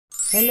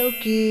Hello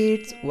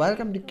kids,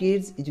 welcome to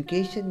kids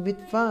education with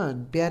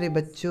fun. प्यारे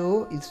बच्चों,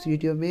 इस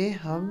वीडियो में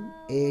हम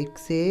 1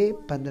 से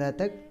 15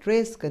 तक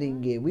ट्रेस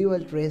करेंगे। We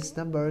will trace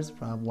numbers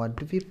from 1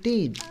 to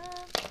 15.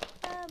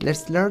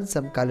 Let's learn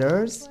some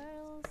colors.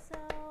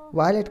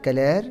 Violet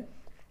color,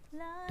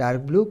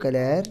 dark blue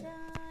color,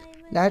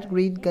 light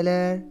green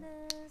color.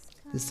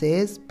 This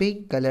is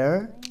pink color,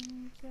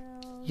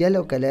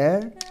 yellow color,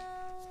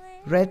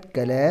 red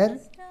color,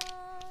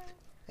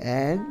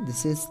 and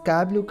this is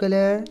sky blue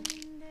color.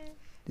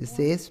 This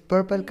is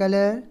purple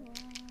color,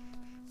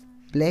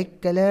 black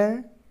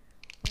color,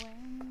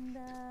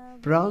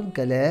 brown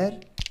color,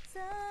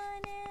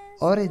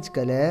 orange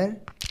color,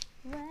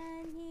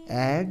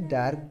 and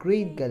dark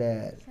green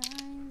color.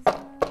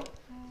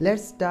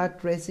 Let's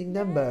start tracing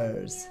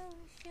numbers.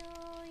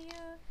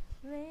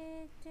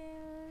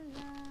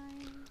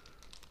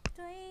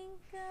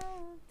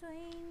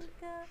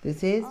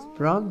 This is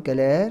brown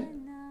color.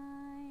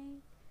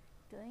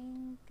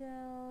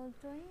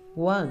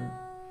 1.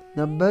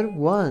 Number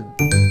 1.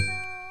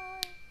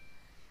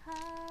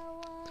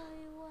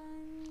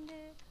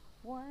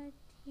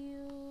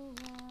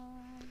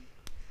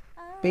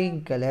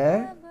 Pink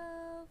color.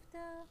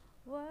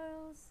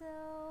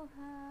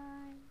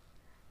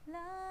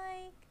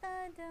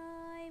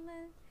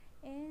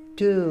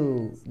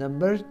 2.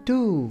 Number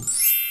 2.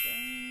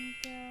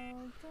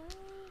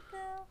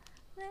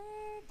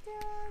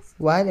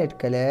 Violet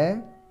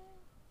color.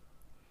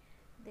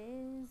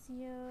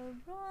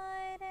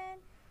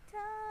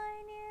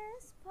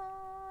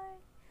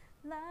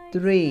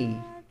 3.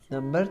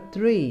 Number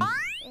 3.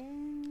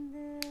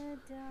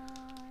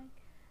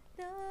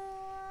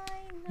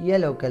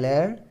 Yellow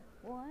color.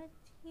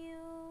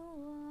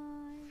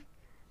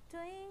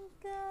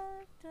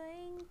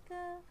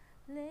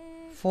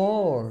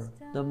 4.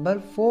 Number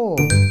 4.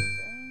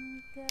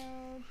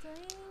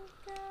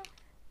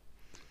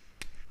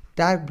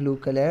 Dark blue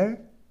color.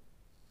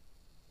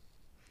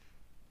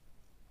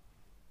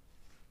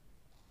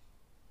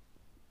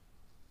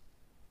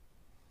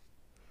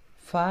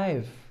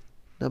 5.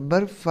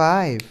 Number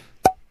 5.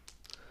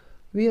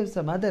 We have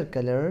some other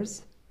colors.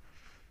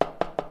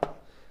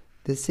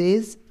 This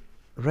is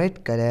red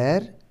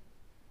color.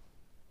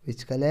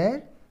 Which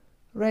color?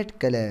 Red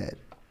color.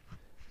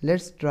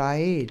 Let's try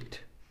it.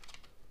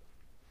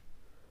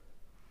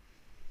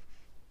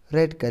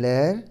 Red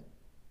color.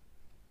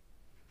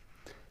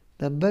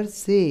 Number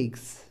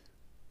 6.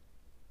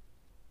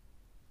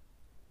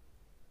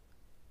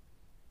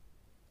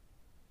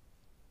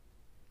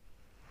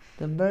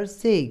 Number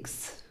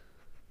 6.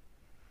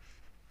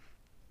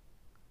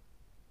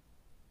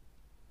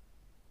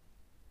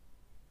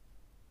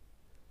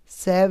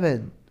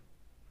 7.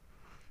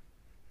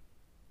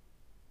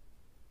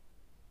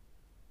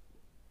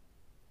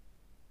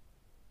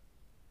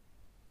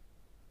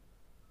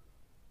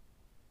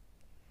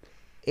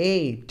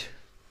 8.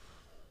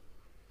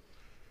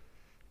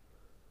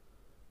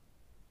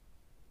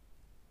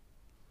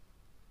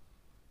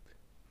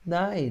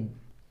 9.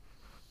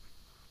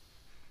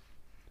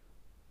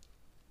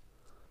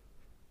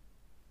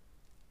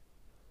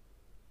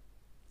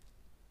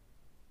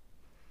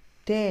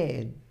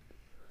 10.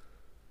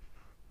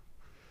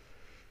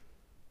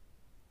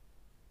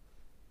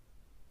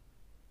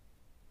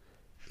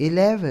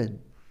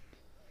 11.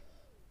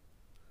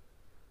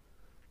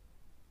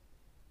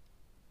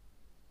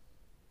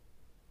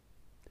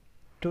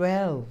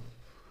 12.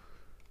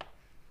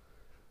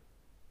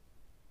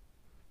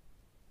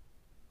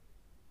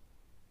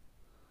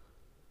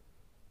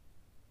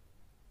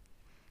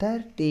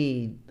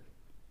 13.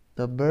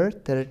 Number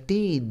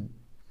 13.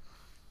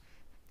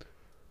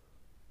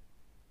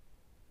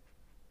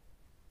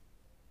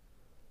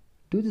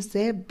 Do the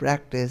same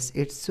practice.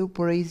 It's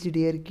super easy,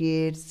 dear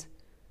kids.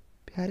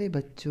 प्यारे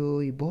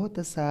बच्चों, ये बहुत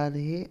आसान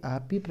है,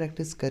 आप भी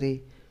practice करें।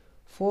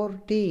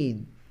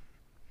 14.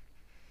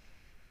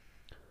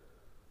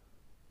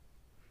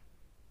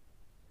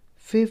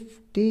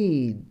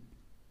 15.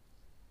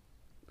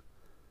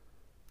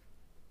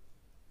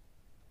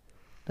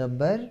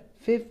 Number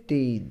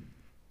 15.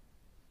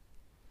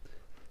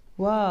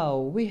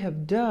 Wow, we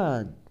have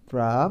done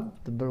from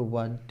number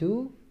 1 to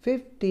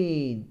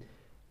 15.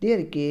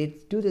 Dear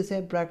kids, do the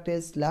same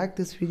practice. Like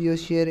this video,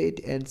 share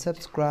it, and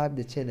subscribe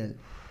the channel.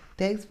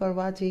 Thanks for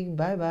watching.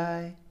 Bye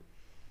bye.